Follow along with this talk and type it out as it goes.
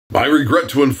I regret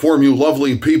to inform you,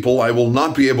 lovely people, I will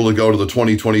not be able to go to the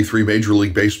 2023 Major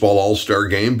League Baseball All-Star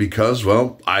Game because,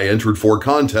 well, I entered 4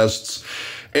 contests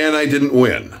and I didn't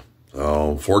win.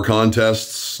 4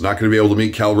 contests, not going to be able to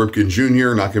meet Cal Ripken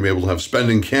Jr., not going to be able to have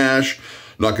spending cash,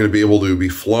 not going to be able to be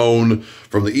flown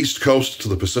from the East Coast to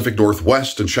the Pacific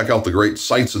Northwest and check out the great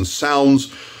sights and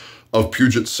sounds of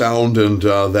Puget Sound and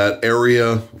that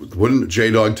area. Wouldn't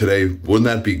J-Dawg today, wouldn't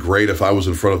that be great if I was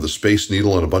in front of the Space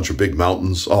Needle and a bunch of big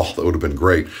mountains? Oh, that would have been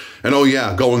great. And oh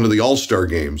yeah, going to the All-Star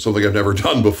Game, something I've never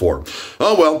done before.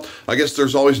 Oh well, I guess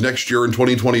there's always next year in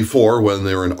 2024 when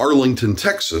they're in Arlington,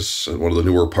 Texas, at one of the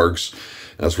newer parks.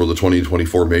 That's where the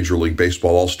 2024 Major League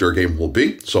Baseball All-Star Game will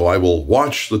be. So I will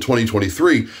watch the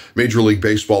 2023 Major League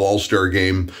Baseball All-Star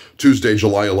Game Tuesday,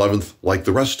 July 11th, like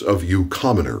the rest of you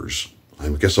commoners. I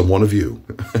guess I'm one of you.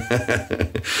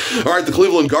 All right, the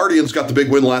Cleveland Guardians got the big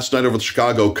win last night over the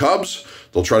Chicago Cubs.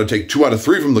 They'll try to take 2 out of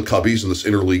 3 from the Cubbies in this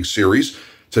interleague series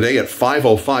today at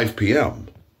 5:05 p.m.